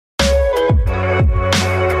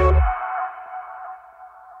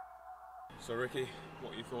So Ricky,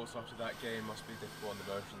 what are your thoughts after that game? Must be difficult on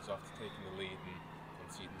the emotions after taking the lead and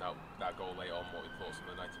conceding that goal late on. What are your thoughts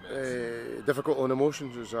on the 90 minutes? Difficult on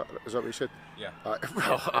emotions, is that what you said? Yeah.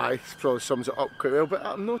 Well, probably sums it up quite well, but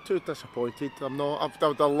I'm not too disappointed. I'm not. I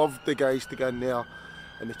would have loved the guys to get in there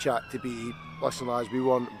in the chat to be, listen lads, we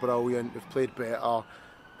weren't brilliant, we've played better,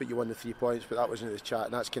 but you won the 3 points, but that wasn't the chat,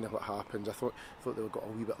 and that's kind of what happens. I thought they got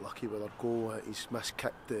a wee bit lucky with their goal. He's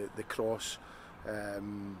miskicked the cross,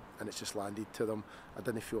 and it's just landed to them. I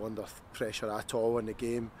didn't feel under pressure at all in the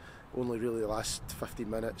game. Only really the last 15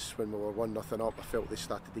 minutes when we were 1-0 up, I felt they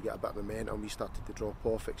started to get a bit of momentum, we started to drop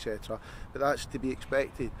off, etc. But that's to be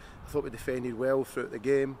expected. I thought we defended well throughout the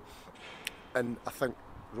game, and I think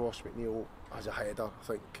Ross McNeil has a header. I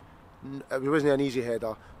think it wasn't an easy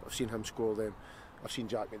header. I've seen him score them. I've seen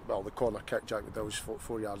the corner kick, Jack Waddell's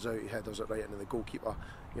 4 yards out, he headers it right into the goalkeeper.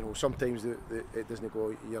 You know, sometimes it doesn't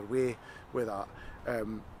go your way with that.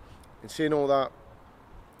 And saying all that,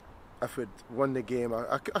 if we'd won the game,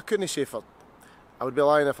 I couldn't say I would be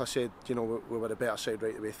lying if I said, you know, we were a better side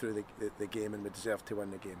right the way through the game and we deserved to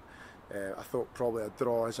win the game. I thought probably a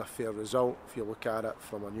draw is a fair result if you look at it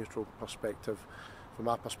from a neutral perspective. From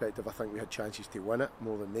my perspective, I think we had chances to win it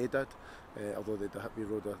more than they did, although we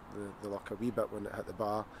rode the luck a wee bit when it hit the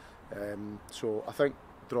bar. So I think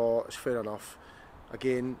draw is fair enough.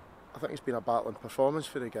 Again, I think it's been a battling performance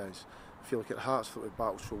for the guys. If you look at Hearts, I thought we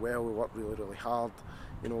battled so well, we worked really, really hard.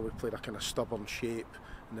 You know, we played a kind of stubborn shape,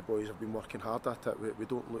 and the boys have been working hard at it. We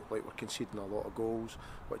don't look like we're conceding a lot of goals,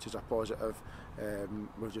 which is a positive.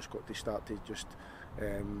 We've just got to start to just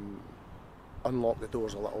unlock the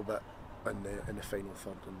doors a little bit in the final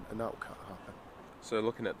third, and that will happen. So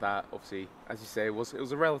looking at that, obviously, as you say, it was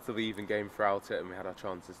a relatively even game throughout it, and we had our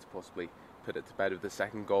chances to possibly put it to bed with the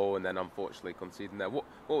second goal, and then unfortunately conceding there. What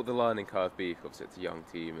would the learning curve be? Obviously, it's a young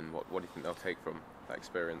team, and what do you think they'll take from that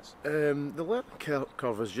experience? The learning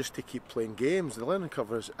curve is just to keep playing games. The learning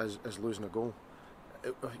curve is losing a goal.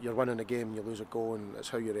 You're winning a game, you lose a goal, and it's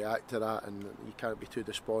how you react to that, and you can't be too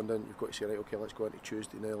despondent. You've got to say, right, okay, let's go into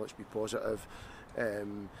Tuesday now, let's be positive.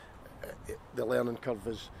 The learning curve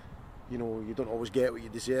is, you know, you don't always get what you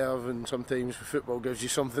deserve, and sometimes football gives you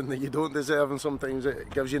something that you don't deserve, and sometimes it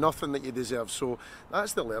gives you nothing that you deserve. So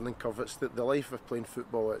that's the learning curve. It's the life of playing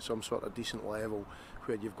football at some sort of decent level,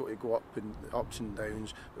 where you've got to go ups and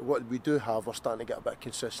downs. But what we do have, we're starting to get a bit of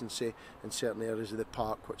consistency in certain areas of the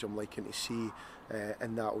park, which I'm liking to see,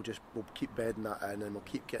 and we'll keep bedding that in, and we'll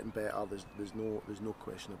keep getting better. There's no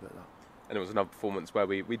question about that. And it was another performance where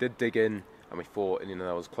we did dig in, and we thought, you know,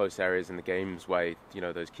 there was close areas in the games where, you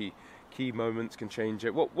know, those key moments can change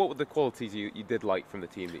it. What were the qualities you did like from the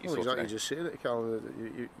team that you saw exactly, today? You just said it,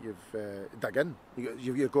 Callum. You've dug in.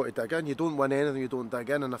 You've got to dig in. You don't win anything you don't dig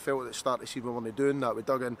in, and I felt at the start of the season we weren't doing that. We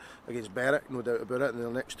dug in against Berwick, no doubt about it, and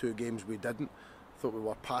in the next 2 games we didn't. I thought we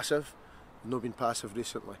were passive. We've not been passive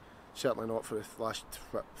recently. Certainly not for the last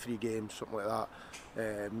 3 games, something like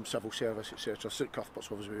that. Civil service, etc. St Cuthbert's,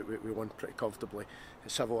 obviously, we won pretty comfortably.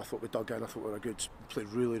 At Civil, I thought we dug in. I thought we were good. Played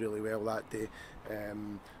really, really well that day.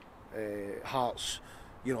 Hearts,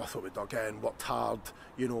 you know, I thought we dug in, worked hard.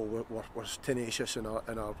 You know, we're tenacious in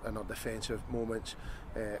our defensive moments,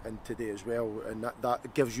 and today as well. And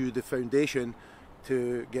that gives you the foundation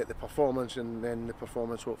to get the performance, and then the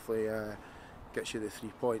performance hopefully gets you the 3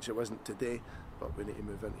 points. It wasn't today, but we need to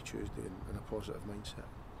move into Tuesday in a positive mindset.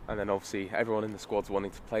 And then obviously everyone in the squad's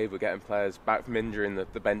wanting to play. We're getting players back from injury, and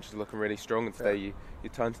the bench is looking really strong. And today you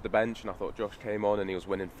turned to the bench, and I thought Josh came on and he was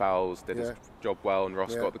winning fouls, did his job well, and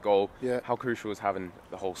Ross got the goal. How crucial was having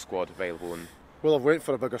the whole squad available? Well, I've went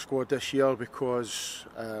for a bigger squad this year because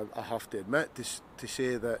I have to admit to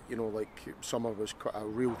say that, you know, like summer was quite a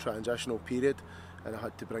real transitional period, and I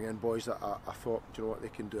had to bring in boys that I thought, you know what, they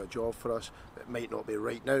can do a job for us. It might not be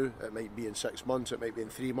right now, it might be in 6 months, it might be in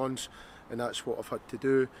 3 months, and that's what I've had to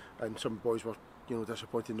do. And some boys were, you know,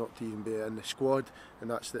 disappointed not to even be in the squad,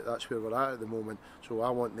 and that's where we're at the moment. So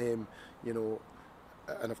I want them, you know,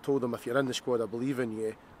 and I've told them, if you're in the squad, I believe in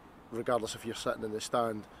you, regardless if you're sitting in the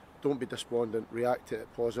stand. Don't be despondent, react to it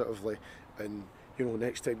positively, and you know,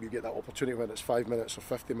 next time you get that opportunity, when it's 5 minutes or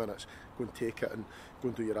 50 minutes, go and take it and go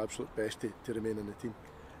and do your absolute best to remain in the team.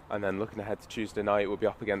 And then looking ahead to Tuesday night, we'll be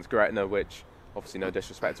up against Gretna, which obviously no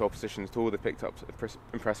disrespect to opposition at all. They picked up an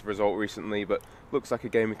impressive result recently, but looks like a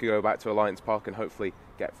game we could go back to Alliance Park and hopefully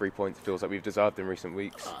get 3 points. It feels like we've deserved in recent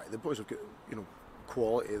weeks. The boys have got, you know,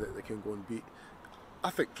 quality that they can go and beat.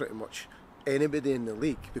 I think pretty much anybody in the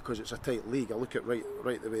league, because it's a tight league. I look at right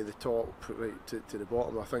the way the top, right to the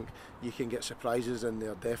bottom. I think you can get surprises in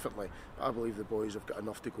there, definitely. I believe the boys have got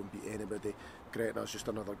enough to go and beat anybody. Gretna's just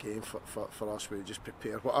another game for us. We just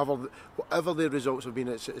prepare. Whatever the results have been,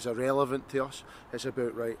 it's irrelevant to us. It's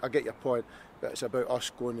about, right, I get your point, but it's about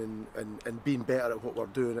us going and being better at what we're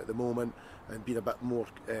doing at the moment, and being a bit more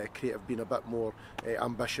creative, being a bit more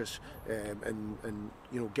ambitious, and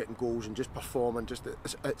you know, getting goals and just performing.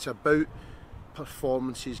 It's about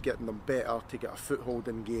performances, getting them better to get a foothold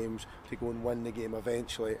in games, to go and win the game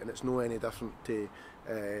eventually, and it's no any different to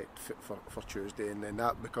for Tuesday. And then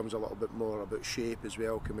that becomes a little bit more about shape as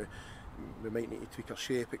well. Can we might need to tweak our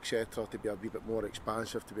shape, etc., to be a wee bit more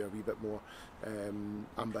expansive, to be a wee bit more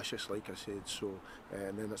ambitious, like I said. So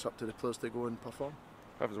and then it's up to the players to go and perform.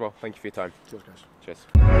 As well. Thank you for your time. Cheers, guys. Cheers.